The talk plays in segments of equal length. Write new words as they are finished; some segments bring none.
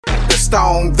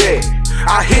Stoned Vet.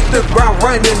 I hit the ground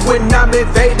running when I'm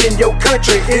invading your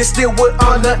country. And still with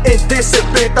honor and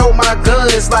discipline. Throw my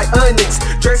guns like onyx,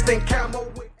 dressed in camo.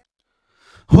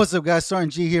 What's up, guys?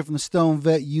 Sergeant G here from the Stoned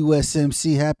Vet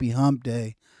USMC. Happy hump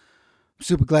day. I'm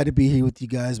super glad to be here with you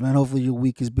guys, man. Hopefully your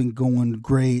week has been going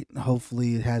great.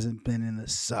 Hopefully it hasn't been in the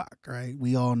suck, right?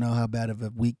 We all know how bad of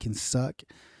a week can suck.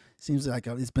 Seems like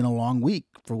it's been a long week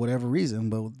for whatever reason,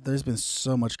 but there's been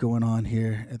so much going on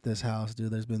here at this house,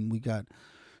 dude. We got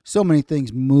so many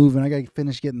things moving. I got to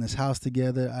finish getting this house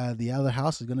together. The other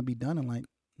house is going to be done in like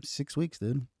 6 weeks,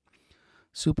 dude.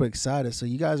 Super excited. So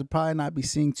you guys will probably not be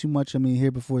seeing too much of me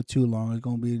here before too long. It's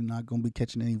not gonna be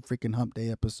catching any freaking hump day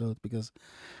episodes because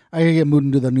I gotta get moved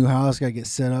into the new house, gotta get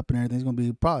set up and everything. It's gonna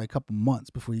be probably a couple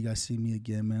months before you guys see me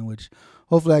again, man. Which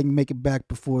hopefully I can make it back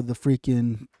before the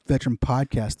freaking Veteran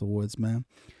Podcast Awards, man.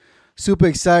 Super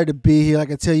excited to be here.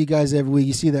 Like I tell you guys every week.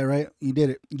 You see that, right? You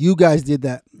did it. You guys did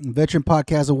that. Veteran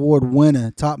Podcast Award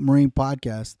winner, top Marine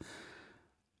podcast.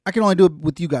 I can only do it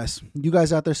with you guys. You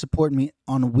guys out there supporting me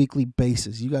on a weekly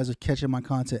basis. You guys are catching my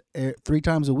content 3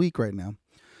 times a week right now,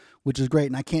 which is great.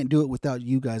 And I can't do it without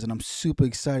you guys. And I'm super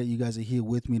excited you guys are here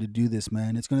with me to do this,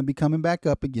 man. It's going to be coming back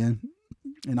up again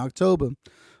in October.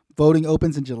 Voting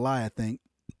opens in July, I think.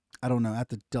 I don't know. I have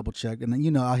to double check. And then,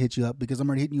 you know, I'll hit you up because I'm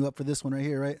already hitting you up for this one right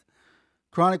here, right?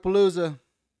 Chronic Palooza.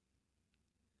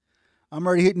 I'm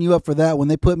already hitting you up for that. When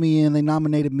they put me in, they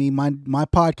nominated me. My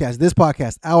podcast, this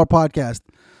podcast, our podcast,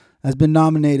 has been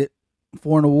nominated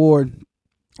for an award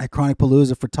at Chronic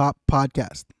Palooza for top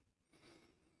podcast.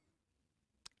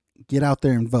 Get out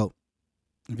there and vote.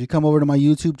 If you come over to my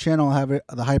YouTube channel, I'll have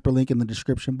the hyperlink in the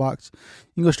description box.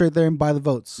 You can go straight there and buy the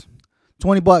votes.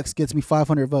 $20 gets me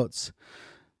 500 votes.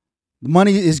 The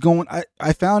money is going,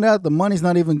 I found out the money's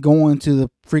not even going to the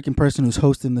freaking person who's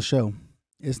hosting the show.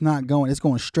 It's not going. It's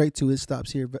going straight to It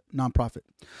Stops Here nonprofit.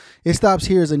 It Stops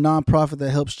Here is a nonprofit that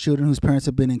helps children whose parents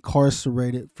have been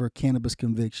incarcerated for cannabis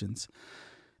convictions.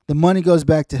 The money goes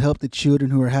back to help the children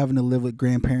who are having to live with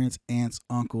grandparents, aunts,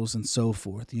 uncles, and so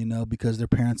forth, you know, because their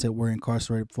parents were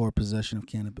incarcerated for possession of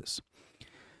cannabis.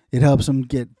 It helps them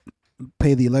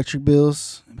pay the electric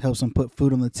bills. It helps them put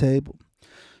food on the table.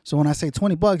 So when I say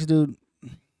 $20, dude,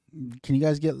 can you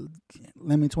guys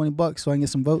lend me $20 so I can get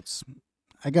some votes?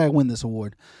 I got to win this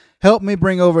award. Help me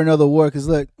bring over another award, because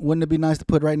look, wouldn't it be nice to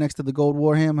put right next to the Gold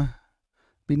Warhammer?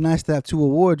 Be nice to have 2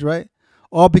 awards, right?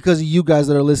 All because of you guys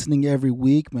that are listening every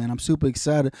week, man. I'm super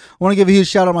excited. I want to give a huge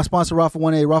shout out to my sponsor, Rafa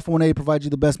 180. Rafa 180 provides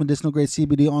you the best medicinal grade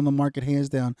CBD on the market, hands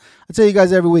down. I tell you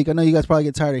guys every week, I know you guys probably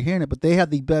get tired of hearing it, but they have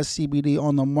the best CBD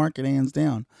on the market, hands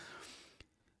down.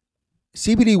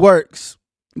 CBD works.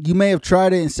 You may have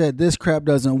tried it and said, this crap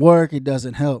doesn't work, it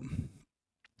doesn't help.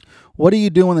 What do you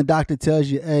do when the doctor tells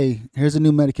you, hey, here's a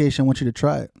new medication, I want you to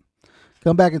try it?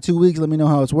 Come back in 2 weeks, let me know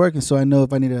how it's working so I know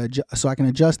if I need to so I can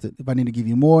adjust it. If I need to give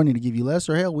you more, need to give you less,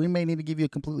 or hell, we may need to give you a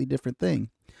completely different thing.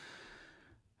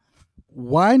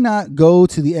 Why not go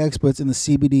to the experts in the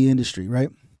CBD industry, right?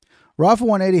 Rafa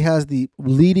 180 has the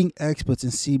leading experts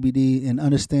in CBD and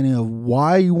understanding of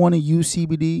why you want to use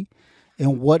CBD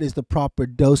and what is the proper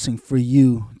dosing for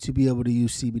you to be able to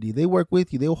use CBD. They work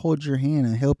with you. They'll hold your hand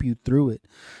and help you through it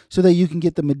so that you can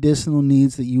get the medicinal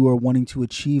needs that you are wanting to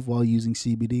achieve while using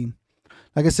CBD.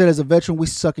 Like I said, as a veteran, we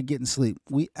suck at getting sleep.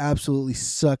 We absolutely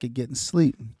suck at getting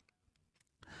sleep.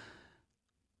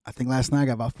 I think last night I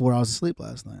got about 4 hours of sleep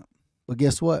last night. But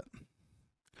guess what?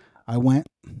 I went,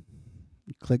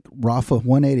 click Rafa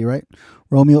 180, right?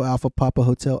 Romeo Alpha Papa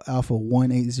Hotel Alpha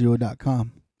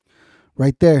 180.com.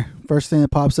 Right there, first thing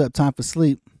that pops up, time for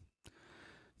sleep.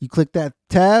 You click that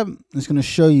tab, it's going to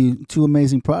show you 2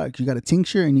 amazing products. You got a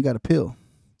tincture and you got a pill.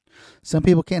 Some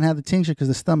people can't have the tincture because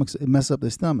it messes up their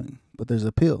stomach, but there's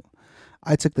a pill.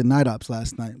 I took the night ops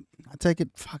last night. I take it,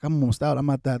 I'm almost out. I'm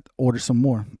about to have to order some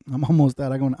more. I'm almost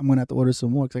out. I'm going to have to order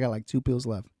some more because I got like 2 pills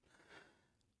left.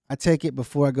 I take it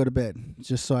before I go to bed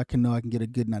just so I can know I can get a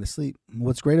good night of sleep.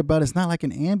 What's great about it's not like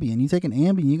an Ambien. You take an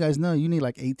Ambien, you guys know you need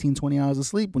like 18, 20 hours of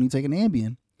sleep when you take an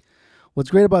Ambien.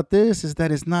 What's great about this is that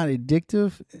it's not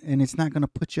addictive and it's not going to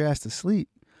put your ass to sleep.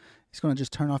 It's going to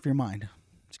just turn off your mind.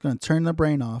 It's going to turn the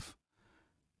brain off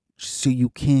so you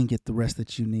can get the rest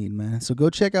that you need, man. So go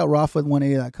check out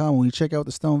Rafa180.com. When you check out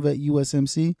the Stoned Vet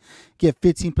USMC, get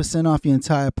 15% off your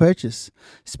entire purchase.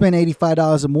 Spend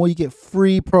 $85 or more, you get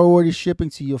free priority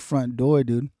shipping to your front door,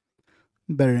 dude.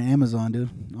 Better than Amazon, dude.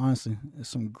 Honestly, it's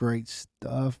some great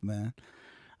stuff, man.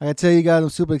 I gotta tell you guys, I'm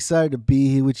super excited to be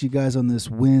here with you guys on this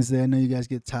Wednesday. I know you guys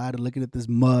get tired of looking at this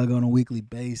mug on a weekly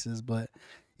basis, but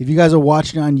if you guys are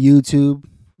watching on YouTube,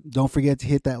 don't forget to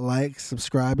hit that like,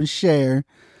 subscribe, and share.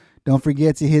 Don't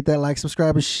forget to hit that like,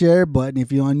 subscribe, and share button.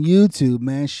 If you're on YouTube,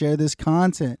 man, share this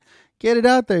content. Get it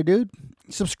out there, dude.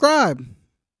 Subscribe.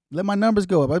 Let my numbers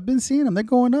go up. I've been seeing them. They're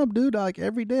going up, dude. Like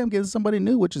every day I'm getting somebody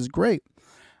new, which is great.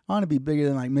 I want to be bigger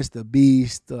than like Mr.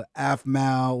 Beast, or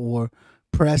Afmal, or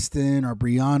Preston, or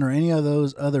Brianna, or any of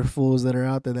those other fools that are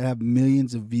out there that have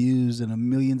millions of views and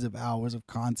millions of hours of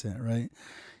content, right?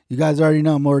 You guys already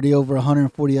know I'm already over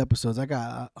 140 episodes. I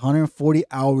got 140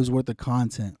 hours worth of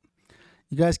content.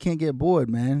 You guys can't get bored,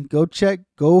 man.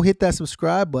 Go hit that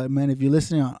subscribe button, man. If you're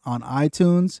listening on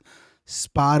iTunes,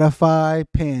 Spotify,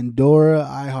 Pandora,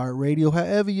 iHeartRadio,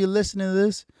 however you're listening to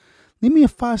this, leave me a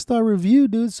 5-star review,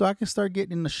 dude, so I can start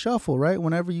getting in the shuffle, right?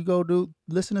 Whenever you go to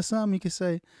listen to something, you can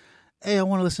say, hey, I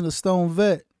want to listen to Stoned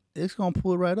Vet. It's going to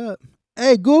pull it right up.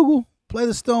 Hey, Google, play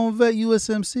the Stoned Vet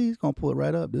USMC. It's going to pull it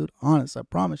right up, dude. Honest, I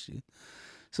promise you.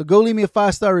 So go leave me a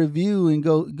 5-star review and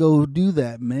go do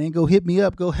that, man. Go hit me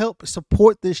up. Go help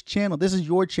support this channel. This is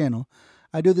your channel.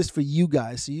 I do this for you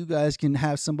guys, so you guys can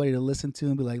have somebody to listen to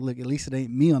and be like, look, at least it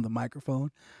ain't me on the microphone.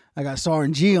 I got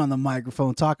Sarn G on the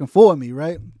microphone talking for me,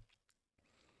 right?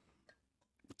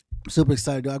 I'm super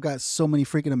excited, dude. I've got so many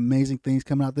freaking amazing things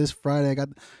coming out this Friday. I got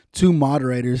 2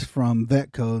 moderators from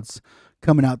Vet Codes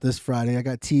coming out this Friday. I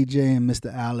got TJ and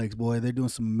Mr. Alex, boy. They're doing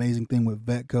some amazing thing with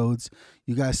Vet Codes.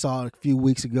 You guys saw it a few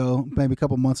weeks ago, maybe a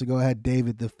couple months ago. I had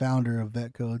David, the founder of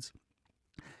Vet Codes.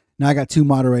 Now I got 2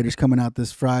 moderators coming out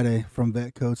this Friday from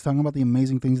Vet Codes talking about the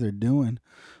amazing things they're doing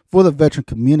for the veteran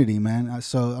community, man.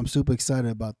 So I'm super excited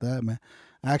about that, man.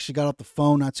 I actually got off the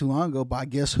phone not too long ago by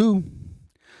guess who?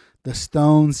 The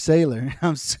Stone Sailor. I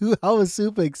was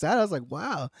super excited. I was like,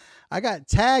 wow. I got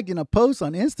tagged in a post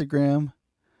on Instagram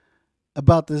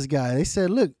about this guy. They said,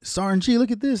 look, Sarn G,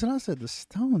 look at this. And I said, the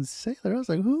Stone Sailor. I was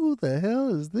like, who the hell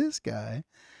is this guy?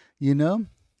 You know,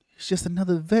 he's just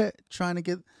another vet trying to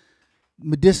get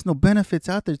medicinal benefits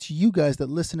out there to you guys that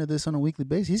listen to this on a weekly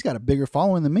basis. He's got a bigger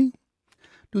following than me.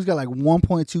 Dude's got like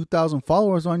 1.2 thousand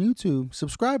followers on YouTube,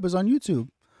 subscribers on YouTube.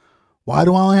 Why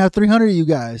do I only have 300 of you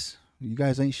guys? You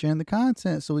guys ain't sharing the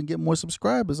content so we can get more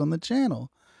subscribers on the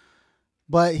channel.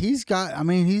 But he's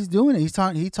doing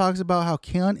it. He talks about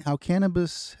how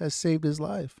cannabis has saved his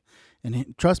life.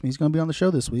 And trust me, he's going to be on the show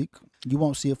this week. You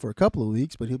won't see it for a couple of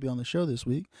weeks, but he'll be on the show this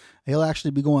week. He'll actually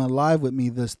be going live with me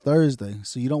this Thursday,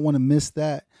 so you don't want to miss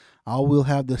that. I will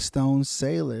have the Stone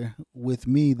Sailor with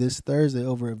me this Thursday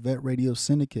over at Vet Radio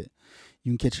Syndicate.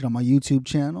 You can catch it on my YouTube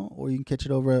channel, or you can catch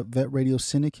it over at Vet Radio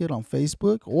Syndicate on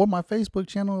Facebook, or my Facebook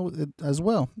channel as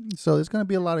well. So there's going to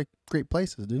be a lot of great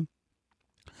places, dude.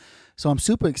 So I'm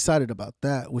super excited about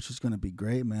that, which is going to be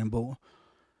great, man. But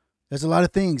there's a lot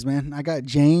of things, man. I got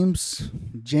James.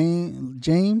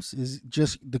 James is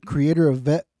just the creator of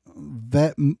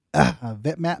Vet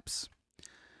Maps.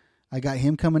 I got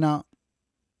him coming out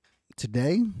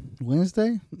today,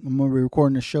 Wednesday. I'm going to be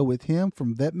recording a show with him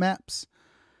from Vet Maps.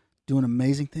 Doing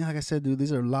amazing things. Like I said, dude,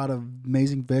 these are a lot of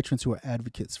amazing veterans who are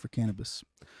advocates for cannabis.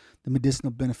 The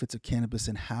medicinal benefits of cannabis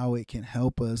and how it can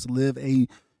help us live a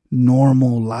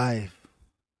normal life.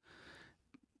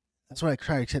 That's what I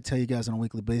try to tell you guys on a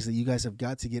weekly basis. You guys have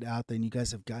got to get out there and you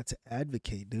guys have got to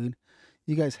advocate, dude.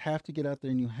 You guys have to get out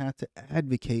there and you have to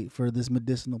advocate for this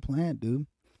medicinal plant, dude.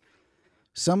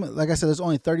 Like I said, there's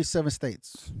only 37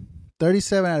 states.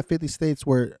 37 out of 50 states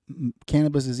where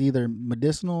cannabis is either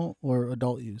medicinal or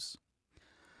adult use.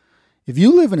 If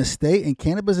you live in a state and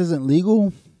cannabis isn't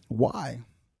legal, why?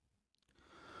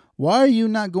 Why are you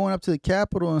not going up to the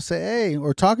Capitol and say, hey,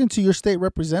 or talking to your state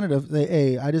representative, say,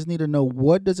 hey, I just need to know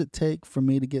what does it take for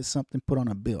me to get something put on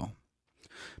a bill?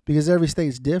 Because every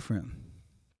state's different.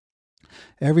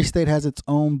 Every state has its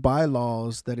own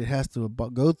bylaws that it has to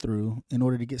go through in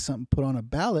order to get something put on a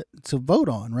ballot to vote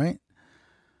on, right?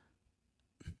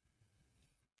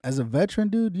 As a veteran,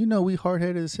 dude, you know we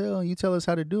hard-headed as hell. You tell us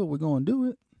how to do it, we're going to do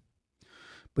it.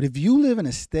 But if you live in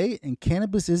a state and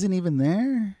cannabis isn't even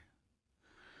there,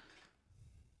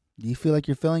 do you feel like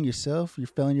you're failing yourself? You're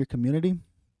failing your community?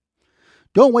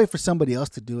 Don't wait for somebody else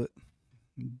to do it.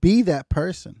 Be that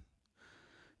person.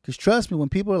 Because trust me, when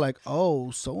people are like, oh,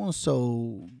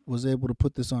 so-and-so was able to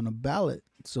put this on a ballot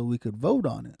so we could vote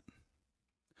on it,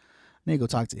 I need to go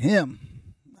talk to him.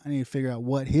 I need to figure out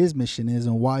what his mission is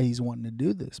and why he's wanting to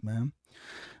do this, man.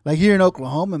 Like here in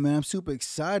Oklahoma, man, I'm super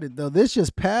excited, though. This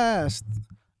just passed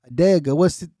a day ago.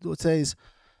 What today's?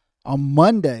 On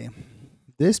Monday.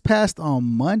 This passed on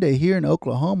Monday here in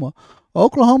Oklahoma.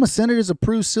 Oklahoma senators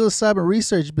approved psilocybin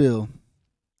research bill,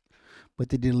 but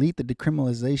they delete the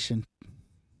decriminalization.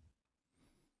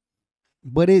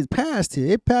 But it passed here.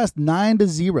 It passed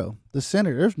 9-0. The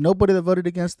senators, nobody that voted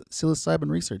against the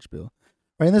psilocybin research bill.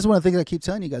 Right, and this is one of the things I keep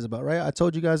telling you guys about, right? I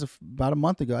told you guys about a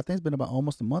month ago, I think it's been about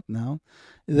almost a month now,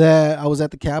 that I was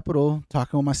at the Capitol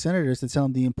talking with my senators to tell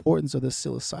them the importance of this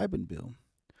psilocybin bill,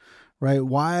 right?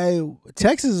 Why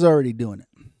Texas is already doing it.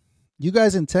 You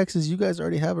guys in Texas, you guys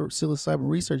already have a psilocybin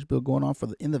research bill going on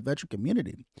in the veteran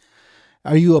community.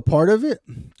 Are you a part of it?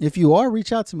 If you are,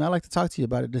 reach out to me. I'd like to talk to you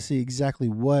about it to see exactly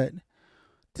what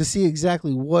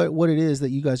it is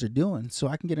that you guys are doing, so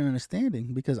I can get an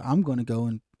understanding, because I'm going to go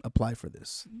and apply for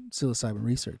this psilocybin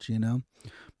research. My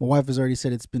wife has already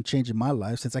said it's been changing my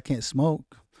life since I can't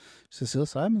smoke. She said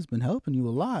psilocybin's been helping you a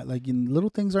lot. Like,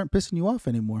 little things aren't pissing you off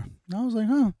anymore. And I was like,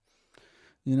 huh.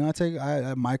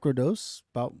 I microdose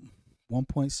about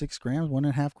 1.6 grams,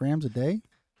 1.5 grams a day.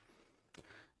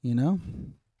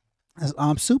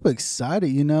 I'm super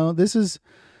excited.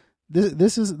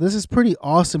 This is pretty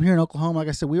awesome here in Oklahoma. Like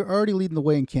I said, we're already leading the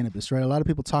way in cannabis, right? A lot of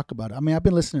people talk about it. I mean, I've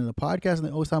been listening to the podcast, and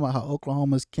they always talk about how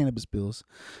Oklahoma's cannabis bills,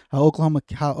 how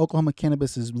Oklahoma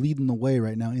cannabis is leading the way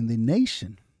right now in the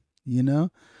nation.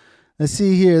 Let's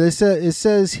see here. It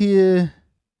says here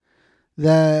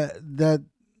that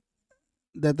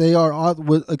they are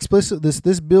with explicit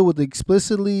this bill would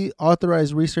explicitly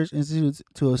authorize research institutes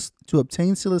to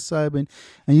obtain psilocybin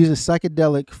and use a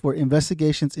psychedelic for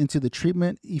investigations into the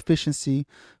treatment efficiency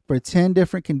for 10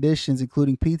 different conditions,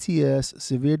 including PTS,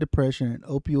 severe depression, and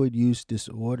opioid use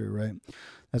disorder. Right,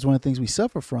 that's one of the things we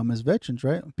suffer from as veterans,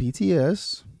 right?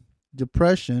 PTS,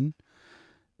 depression,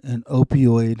 and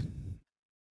opioid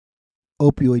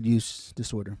use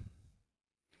disorder.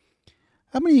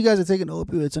 How many of you guys are taking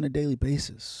opioids on a daily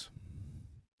basis?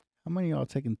 How many of y'all are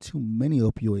taking too many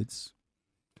opioids?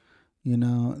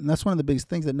 And that's one of the biggest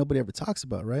things that nobody ever talks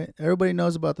about, right? Everybody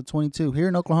knows about the 22. Here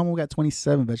in Oklahoma, we got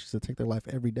 27 veterans that take their life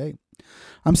every day.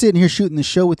 I'm sitting here shooting the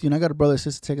show with you, and I got a brother and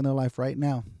sister taking their life right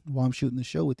now while I'm shooting the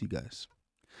show with you guys.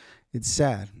 It's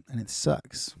sad, and it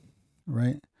sucks,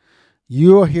 right?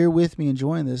 You're here with me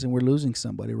enjoying this, and we're losing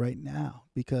somebody right now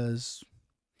because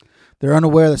they're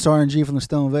unaware that Sergeant G from the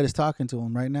Stoned Vet is talking to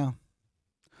them right now.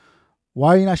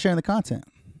 Why are you not sharing the content?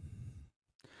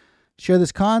 Share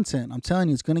this content. I'm telling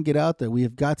you, it's going to get out there. We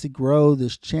have got to grow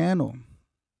this channel.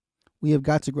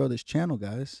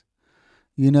 Guys.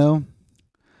 Here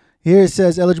it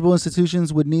says eligible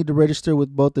institutions would need to register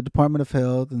with both the Department of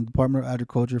Health and the Department of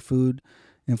Agriculture, Food,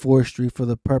 and Forestry for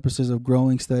the purposes of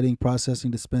growing, studying, processing,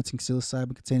 dispensing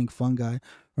psilocybin-containing fungi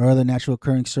or other natural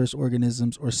occurring source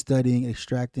organisms, or studying,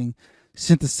 extracting,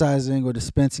 synthesizing, or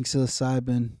dispensing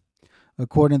psilocybin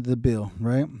according to the bill,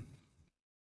 right?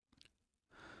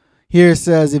 Here it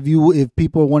says if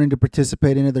people are wanting to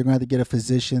participate in it, they're going to have to get a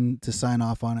physician to sign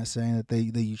off on it, saying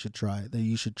that you should try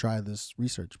this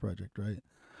research project, right?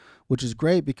 Which is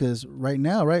great, because right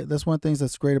now, right, that's one of the things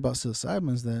that's great about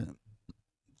psilocybin is that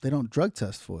they don't drug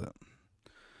test for it.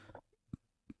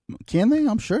 Can they?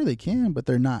 I'm sure they can, but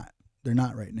they're not. They're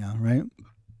not right now, right?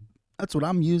 That's what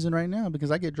I'm using right now, because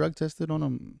I get drug tested on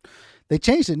them. They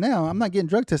changed it now. I'm not getting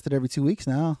drug tested every 2 weeks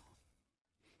now.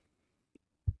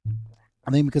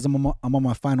 I think because I'm on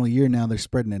my final year now, they're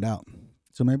spreading it out.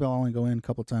 So maybe I'll only go in a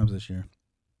couple times this year,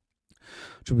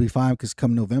 which will be fine, because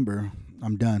come November,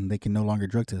 I'm done. They can no longer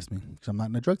drug test me because I'm not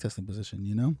in a drug testing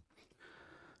position,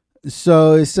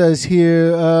 So it says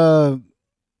here,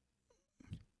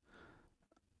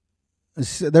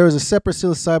 there is a separate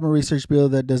psilocybin research bill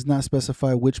that does not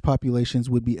specify which populations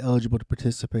would be eligible to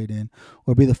participate in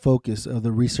or be the focus of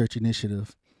the research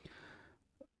initiative.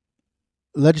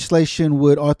 Legislation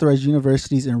would authorize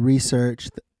universities and research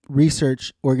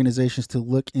organizations to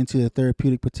look into the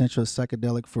therapeutic potential of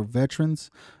psychedelic for veterans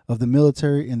of the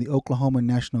military and the Oklahoma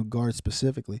National Guard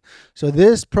specifically. So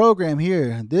this program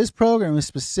is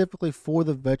specifically for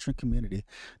the veteran community.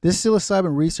 This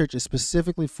psilocybin research is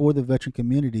specifically for the veteran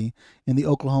community in the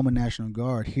Oklahoma National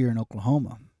Guard here in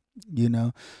Oklahoma.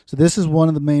 So this is one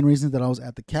of the main reasons that I was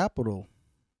at the Capitol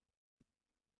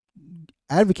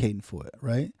advocating for it,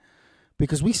 right?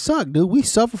 Because we suck, dude. We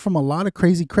suffer from a lot of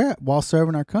crazy crap while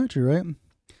serving our country, right?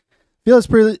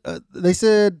 They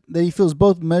said that he feels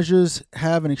both measures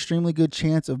have an extremely good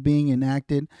chance of being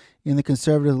enacted in the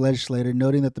conservative legislature,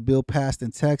 noting that the bill passed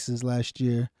in Texas last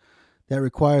year that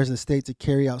requires the state to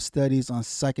carry out studies on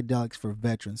psychedelics for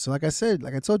veterans. So like I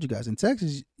told you guys, in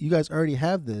Texas, you guys already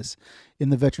have this in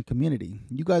the veteran community.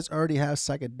 You guys already have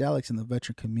psychedelics in the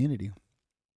veteran community.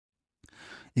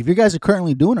 If you guys are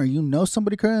currently doing it, or you know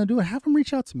somebody currently doing it, have them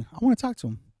reach out to me. I want to talk to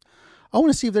them. I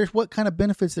want to see if there's what kind of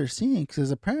benefits they're seeing,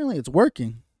 because apparently it's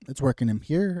working. It's working in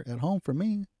here at home for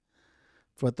me.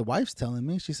 For what the wife's telling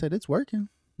me, she said it's working.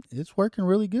 It's working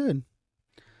really good.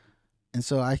 And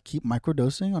so I keep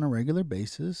microdosing on a regular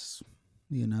basis.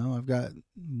 I've got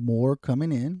more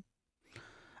coming in.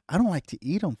 I don't like to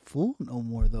eat them full no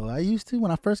more though. I used to when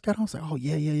I first got home. I was like, oh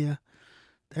yeah.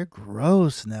 They're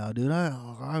gross now, dude.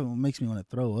 It makes me want to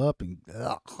throw up, and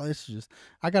it's just.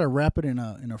 I gotta wrap it in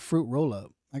a fruit roll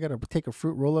up. I gotta take a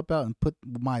fruit roll up out and put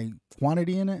my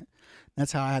quantity in it.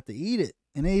 That's how I have to eat it.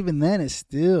 And even then, it's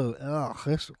still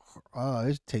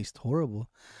it tastes horrible.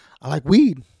 I like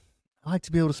weed. I like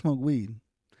to be able to smoke weed.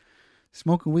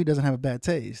 Smoking weed doesn't have a bad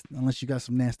taste unless you got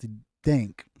some nasty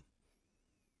dank.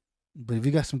 But if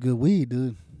you got some good weed,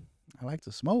 dude, I like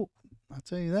to smoke. I'll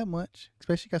tell you that much.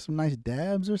 Especially got some nice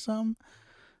dabs or something.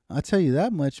 I'll tell you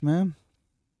that much, man.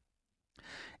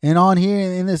 And on here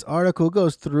in this article, it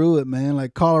goes through it, man.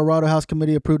 Like Colorado House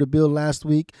Committee approved a bill last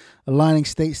week aligning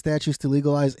state statutes to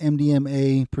legalize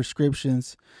MDMA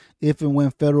prescriptions if and when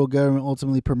federal government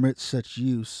ultimately permits such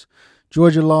use.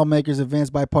 Georgia lawmakers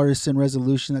advanced bipartisan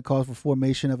resolution that calls for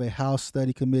formation of a House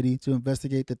study committee to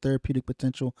investigate the therapeutic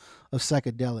potential of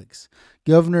psychedelics.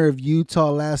 Governor of Utah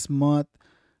last month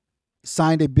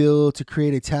signed a bill to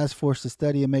create a task force to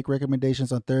study and make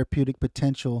recommendations on therapeutic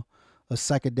potential of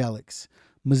psychedelics.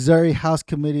 Missouri House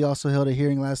Committee also held a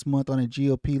hearing last month on a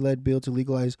GOP-led bill to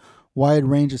legalize wide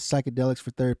range of psychedelics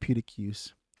for therapeutic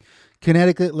use.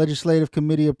 Connecticut Legislative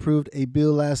Committee approved a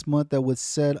bill last month that would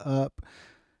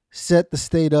set the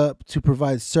state up to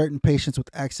provide certain patients with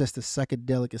access to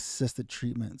psychedelic-assisted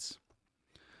treatments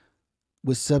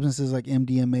with substances like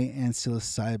MDMA and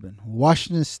psilocybin.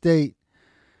 Washington State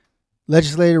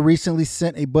legislator recently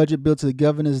sent a budget bill to the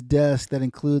governor's desk that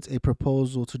includes a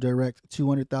proposal to direct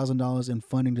 $200,000 in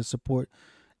funding to support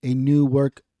a new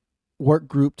work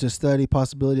group to study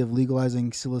possibility of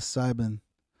legalizing psilocybin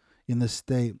in the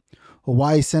state.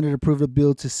 Hawaii Senate approved a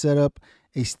bill to set up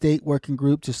a state working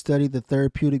group to study the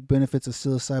therapeutic benefits of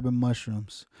psilocybin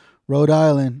mushrooms. Rhode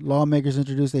Island lawmakers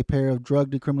introduced a pair of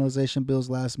drug decriminalization bills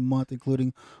last month,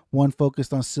 including one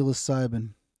focused on psilocybin.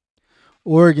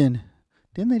 Oregon.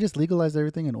 Didn't they just legalize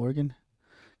everything in Oregon?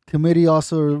 Committee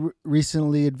also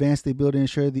recently advanced a bill to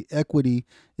ensure the equity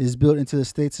is built into the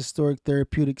state's historic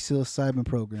therapeutic psilocybin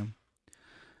program.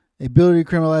 A bill to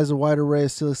decriminalize a wide array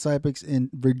of psilocybins in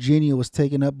Virginia was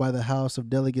taken up by the House of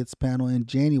Delegates panel in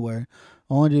January,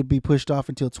 only to be pushed off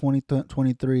until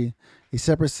 2023. A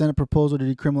separate Senate proposal to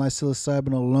decriminalize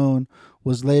psilocybin alone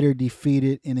was later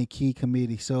defeated in a key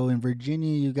committee. So in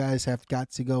Virginia, you guys have got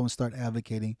to go and start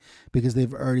advocating because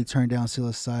they've already turned down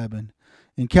psilocybin.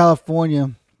 In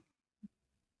California,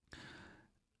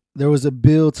 there was a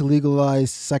bill to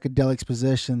legalize psychedelics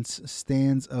possessions,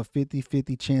 stands a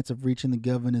 50-50 chance of reaching the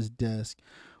governor's desk.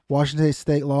 Washington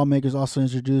state lawmakers also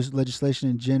introduced legislation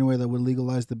in January that would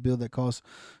legalize the bill that calls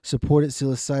supported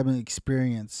psilocybin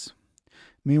experience.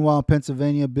 Meanwhile, in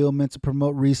Pennsylvania, a bill meant to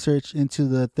promote research into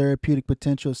the therapeutic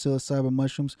potential of psilocybin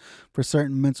mushrooms for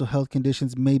certain mental health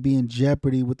conditions may be in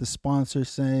jeopardy, with the sponsor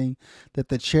saying that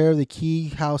the chair of the key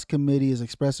House committee is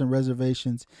expressing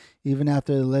reservations even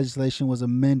after the legislation was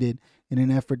amended in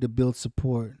an effort to build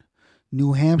support.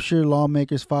 New Hampshire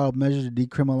lawmakers filed measures to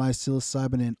decriminalize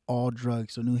psilocybin in all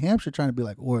drugs. So New Hampshire trying to be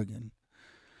like Oregon.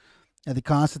 At the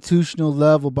constitutional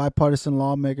level, bipartisan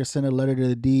lawmakers sent a letter to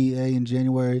the DEA in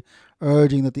January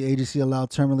urging that the agency allow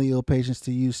terminally ill patients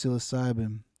to use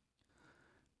psilocybin.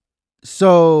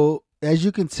 So, as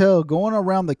you can tell, going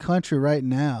around the country right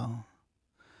now,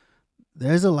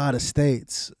 there's a lot of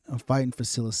states fighting for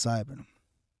psilocybin,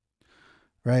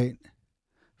 right?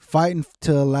 Fighting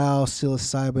to allow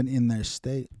psilocybin in their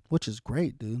state, which is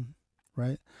great, dude,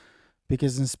 right?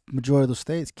 Because in the majority of the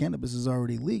states, cannabis is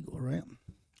already legal, right?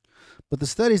 But the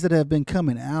studies that have been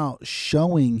coming out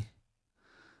showing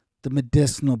the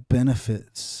medicinal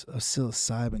benefits of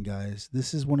psilocybin, guys,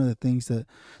 this is one of the things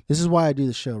this is why I do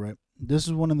the show, right? This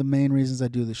is one of the main reasons I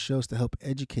do the show, is to help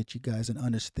educate you guys and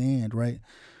understand, right?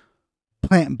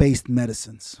 Plant-based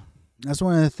medicines. That's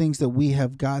one of the things that we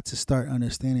have got to start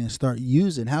understanding and start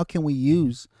using. How can we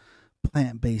use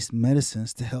plant-based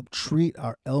medicines to help treat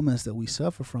our ailments that we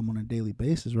suffer from on a daily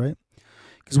basis, right?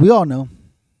 Because we all know,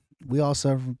 we all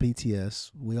suffer from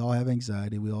PTS. We all have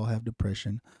anxiety. We all have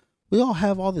depression. We all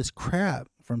have all this crap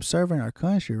from serving our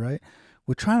country, right?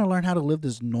 We're trying to learn how to live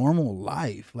this normal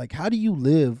life. Like, how do you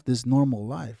live this normal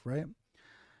life, right?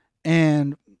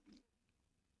 And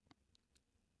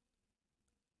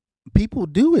people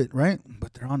do it, right?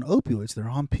 But they're on opioids. They're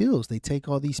on pills. They take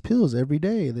all these pills every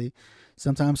day.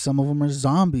 Sometimes some of them are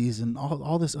zombies and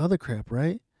all this other crap,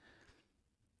 right?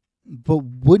 But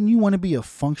wouldn't you want to be a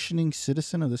functioning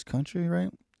citizen of this country,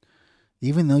 right?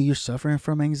 Even though you're suffering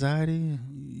from anxiety,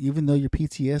 even though your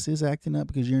PTS is acting up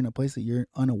because you're in a place that you're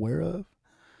unaware of,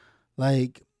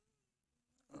 like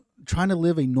trying to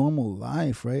live a normal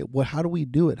life, right? How do we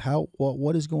do it?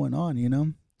 What is going on, you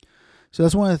know? So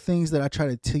that's one of the things that I try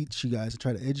to teach you guys. I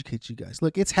try to educate you guys.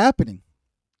 Look, it's happening.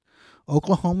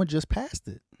 Oklahoma just passed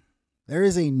it. There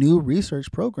is a new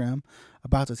research program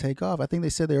about to take off. I think they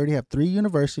said they already have 3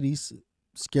 universities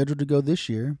scheduled to go this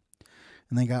year,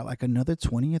 and they got like another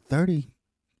 20 or 30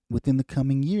 within the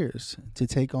coming years to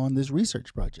take on this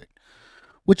research project,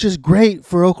 which is great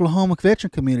for Oklahoma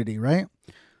veteran community, right?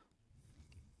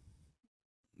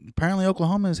 Apparently,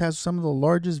 Oklahoma has some of the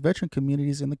largest veteran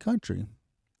communities in the country,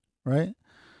 right?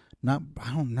 I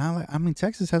mean,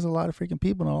 Texas has a lot of freaking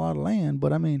people and a lot of land,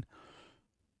 but I mean,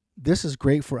 this is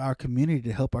great for our community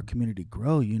to help our community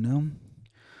grow, you know?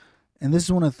 And this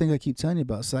is one of the things I keep telling you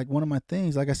about. So, like, one of my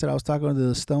things, like I said, I was talking to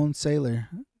the Stone Sailor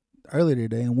earlier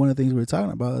today, and one of the things we were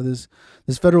talking about is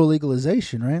this federal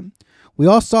legalization, right? We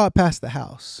all saw it pass the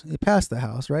House. It passed the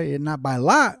House, right? Not by a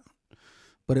lot,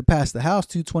 but it passed the House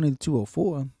 220 to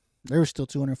 204. There were still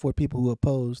 204 people who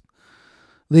opposed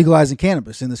legalizing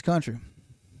cannabis in this country.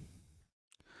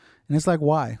 And it's like,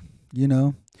 why? You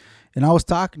know? And I was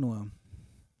talking to him.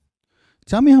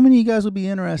 Tell me how many of you guys would be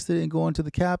interested in going to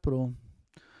the Capitol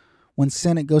when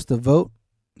Senate goes to vote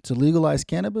to legalize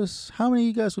cannabis. How many of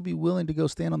you guys would be willing to go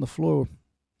stand on the floor?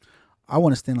 I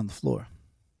want to stand on the floor.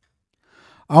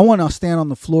 I want to stand on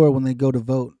the floor when they go to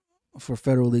vote for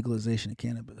federal legalization of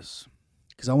cannabis,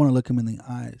 because I want to look them in the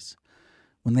eyes.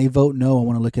 When they vote no, I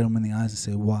want to look at them in the eyes and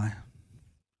say, why?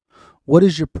 What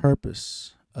is your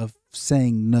purpose of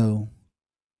saying no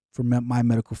for my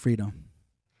medical freedom?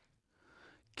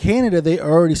 Canada, they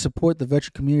already support the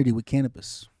veteran community with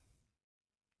cannabis.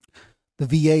 The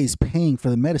VA is paying for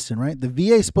the medicine, right? The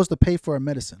VA is supposed to pay for our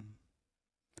medicine,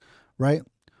 right?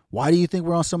 Why do you think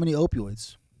we're on so many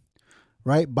opioids,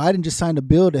 right? Biden just signed a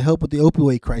bill to help with the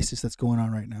opioid crisis that's going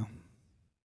on right now.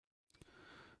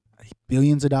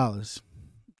 Billions of dollars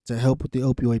to help with the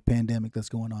opioid pandemic that's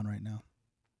going on right now.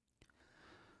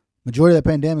 Majority of that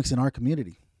pandemic's in our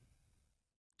community.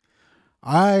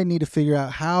 I need to figure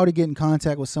out how to get in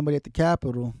contact with somebody at the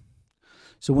Capitol,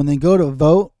 so when they go to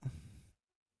vote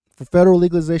for federal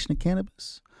legalization of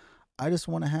cannabis, I just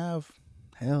want to have,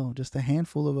 just a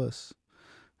handful of us.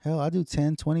 I do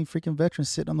 10, 20 freaking veterans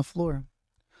sitting on the floor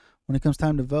when it comes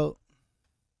time to vote.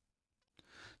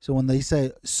 So when they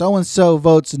say, so-and-so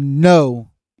votes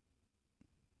no,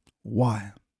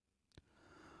 why?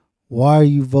 Why are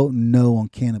you voting no on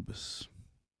cannabis?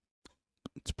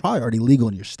 It's probably already legal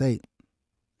in your state,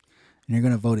 and you're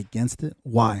going to vote against it?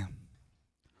 Why?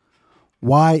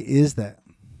 Why is that?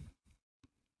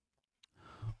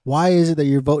 Why is it that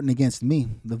you're voting against me,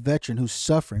 the veteran who's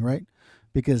suffering, right?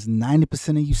 Because 90%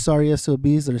 of you sorry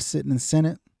SOBs that are sitting in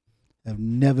Senate have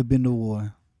never been to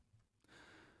war,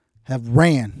 have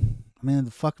ran. I mean,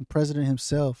 the fucking president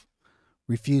himself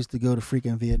refused to go to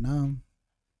freaking Vietnam.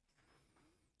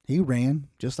 He ran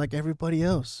just like everybody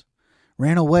else.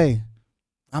 Ran away.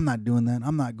 I'm not doing that.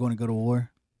 I'm not going to go to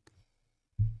war.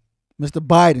 Mr.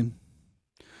 Biden,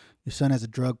 your son has a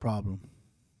drug problem.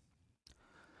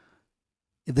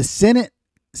 If the Senate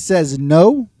says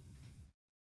no,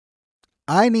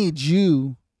 I need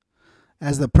you,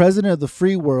 as the president of the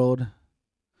free world,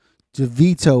 to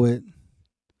veto it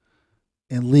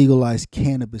and legalize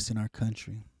cannabis in our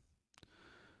country.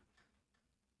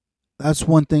 That's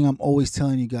one thing I'm always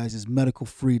telling you guys is medical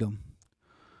freedom.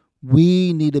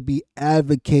 We need to be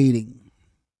advocating.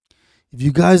 If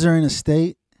you guys are in a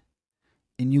state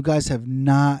and you guys have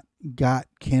not got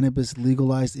cannabis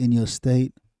legalized in your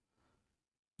state,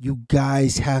 you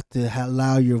guys have to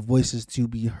allow your voices to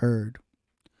be heard.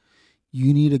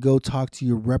 You need to go talk to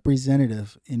your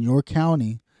representative in your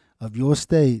county of your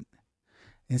state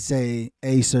and say,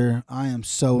 hey, sir, I am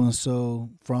so-and-so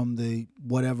from the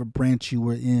whatever branch you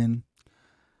were in.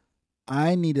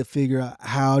 I need to figure out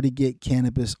how to get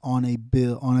cannabis on a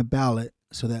bill, on a ballot,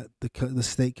 so that the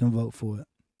state can vote for it.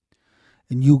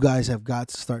 And you guys have got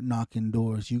to start knocking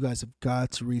doors. You guys have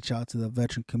got to reach out to the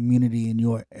veteran community in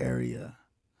your area.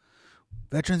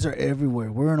 Veterans are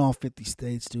everywhere. We're in all 50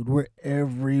 states, dude. We're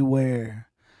everywhere.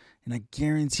 And I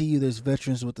guarantee you there's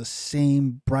veterans with the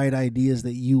same bright ideas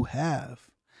that you have.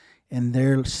 And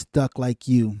they're stuck like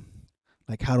you.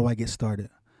 Like, how do I get started?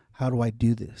 How do I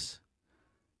do this?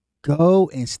 Go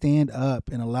and stand up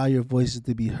and allow your voices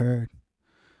to be heard.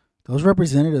 Those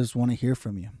representatives want to hear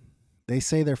from you. They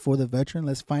say they're for the veteran.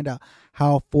 Let's find out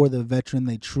how for the veteran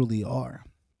they truly are.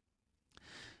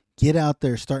 Get out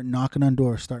there, start knocking on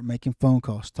doors, start making phone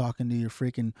calls, talking to your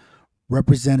freaking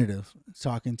representative,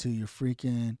 talking to your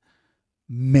freaking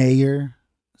mayor,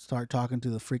 start talking to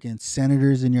the freaking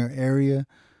senators in your area.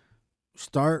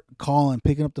 Start calling,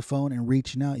 picking up the phone and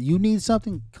reaching out. You need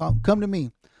something, come to me.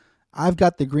 I've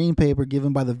got the green paper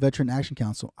given by the Veteran Action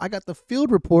Council. I got the field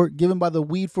report given by the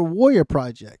Weed for Warrior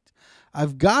Project.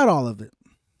 I've got all of it.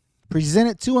 Present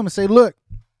it to them and say, look,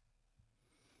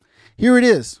 here it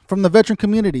is from the veteran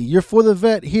community. You're for the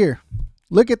vet. Here,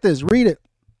 look at this. Read it.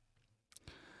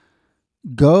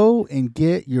 Go and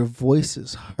get your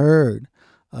voices heard.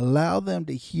 Allow them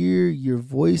to hear your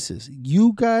voices.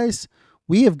 You guys,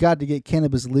 we have got to get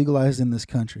cannabis legalized in this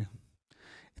country.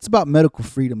 It's about medical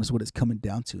freedom is what it's coming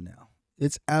down to now.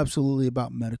 It's absolutely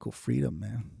about medical freedom,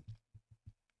 man.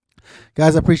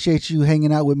 Guys, I appreciate you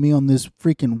hanging out with me on this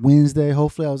freaking Wednesday.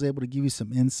 Hopefully I was able to give you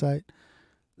some insight.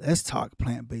 Let's talk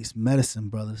plant-based medicine,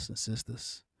 brothers and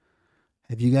sisters.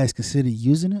 Have you guys considered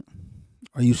using it?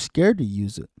 Are you scared to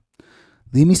use it?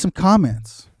 Leave me some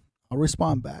comments. I'll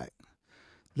respond back.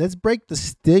 Let's break the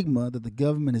stigma that the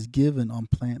government has given on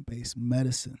plant-based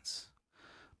medicines.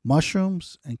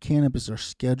 Mushrooms and cannabis are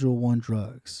Schedule I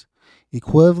drugs,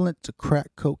 equivalent to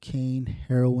crack cocaine,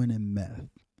 heroin, and meth.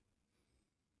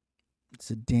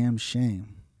 It's a damn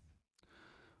shame.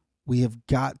 We have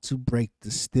got to break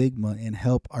the stigma and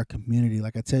help our community.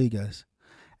 Like I tell you guys,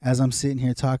 as I'm sitting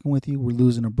here talking with you, we're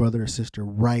losing a brother or sister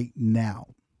right now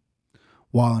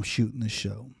while I'm shooting the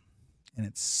show. And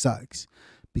it sucks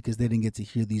because they didn't get to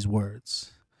hear these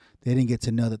words. They didn't get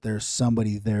to know that there's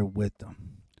somebody there with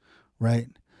them, right?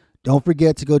 Don't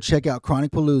forget to go check out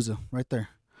Chronic Palooza right there.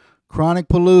 Chronic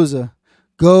Palooza.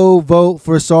 Go vote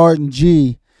for Sergeant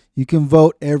G. You can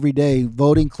vote every day.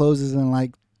 Voting closes in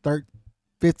like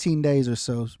 15 days or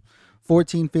so.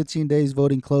 14, 15 days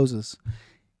voting closes.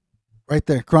 Right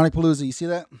there. Chronic Palooza. You see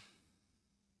that?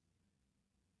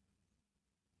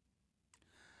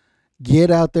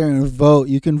 Get out there and vote.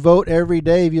 You can vote every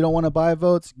day. If you don't want to buy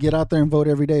votes, get out there and vote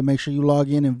every day. Make sure you log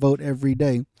in and vote every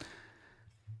day.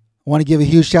 I want to give a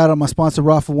huge shout out to my sponsor,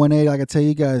 Rafa 18. Like I tell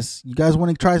you guys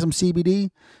want to try some CBD?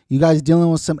 You guys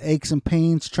dealing with some aches and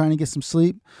pains, trying to get some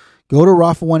sleep? Go to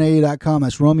Rafa180.com.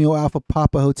 That's Romeo Alpha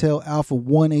Papa Hotel Alpha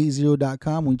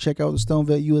 180.com. When you check out the Stoned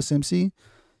Vet USMC,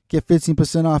 get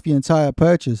 15% off your entire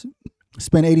purchase.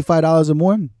 Spend $85 or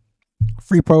more.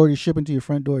 Free priority shipping to your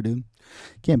front door, dude.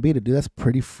 Can't beat it, dude. That's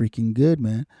pretty freaking good,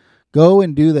 man. Go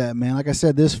and do that, man. Like I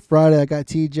said, this Friday, I got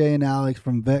TJ and Alex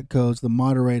from Vet Codes, the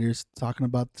moderators, talking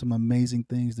about some amazing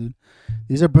things, dude.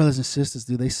 These are brothers and sisters,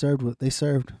 dude. They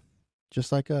served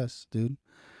just like us, dude.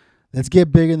 Let's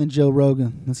get bigger than Joe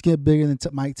Rogan. Let's get bigger than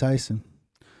Mike Tyson.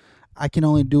 I can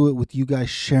only do it with you guys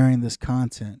sharing this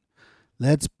content.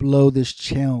 Let's blow this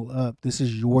channel up. This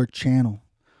is your channel.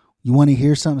 You want to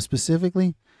hear something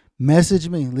specifically? Message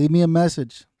me. Leave me a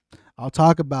message. I'll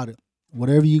talk about it.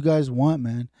 Whatever you guys want,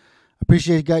 man.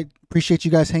 Appreciate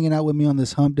you guys hanging out with me on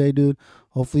this hump day, dude.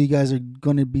 Hopefully you guys are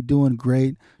going to be doing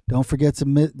great. Don't forget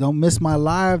to don't miss my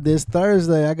live this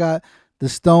Thursday. I got the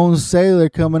Stone Sailor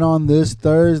coming on this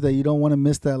Thursday. You don't want to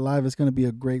miss that live. It's going to be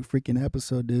a great freaking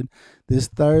episode, dude. This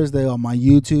Thursday on my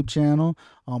YouTube channel,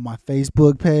 on my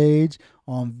Facebook page,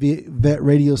 on Vet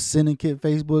Radio Syndicate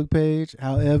Facebook page.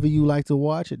 However you like to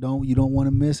watch it, you don't want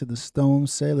to miss it. The Stone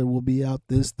Sailor will be out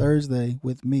this Thursday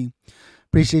with me.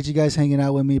 Appreciate you guys hanging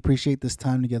out with me. Appreciate this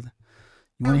time together.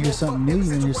 You want to hear something new? You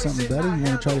want to hear something better? You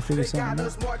want to try to figure something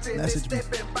out? Message me.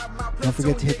 Don't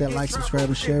forget to hit that like, subscribe,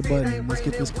 and share button. Let's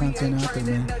get this content out there,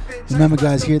 man. Remember,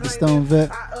 guys, here at the Stone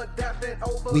Vet,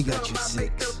 we got you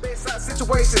six.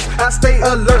 I stay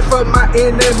alert for my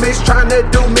enemies trying to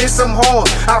do me some harm.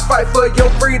 I fight for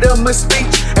your freedom of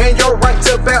speech and your right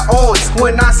to bear arms.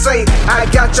 When I say I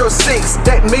got your six,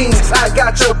 that means I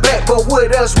got your back. But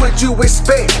what else would you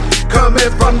expect coming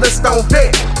from the Stone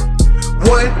Vet?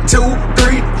 1, 2,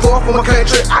 3, 4 for my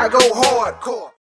country, I go hardcore.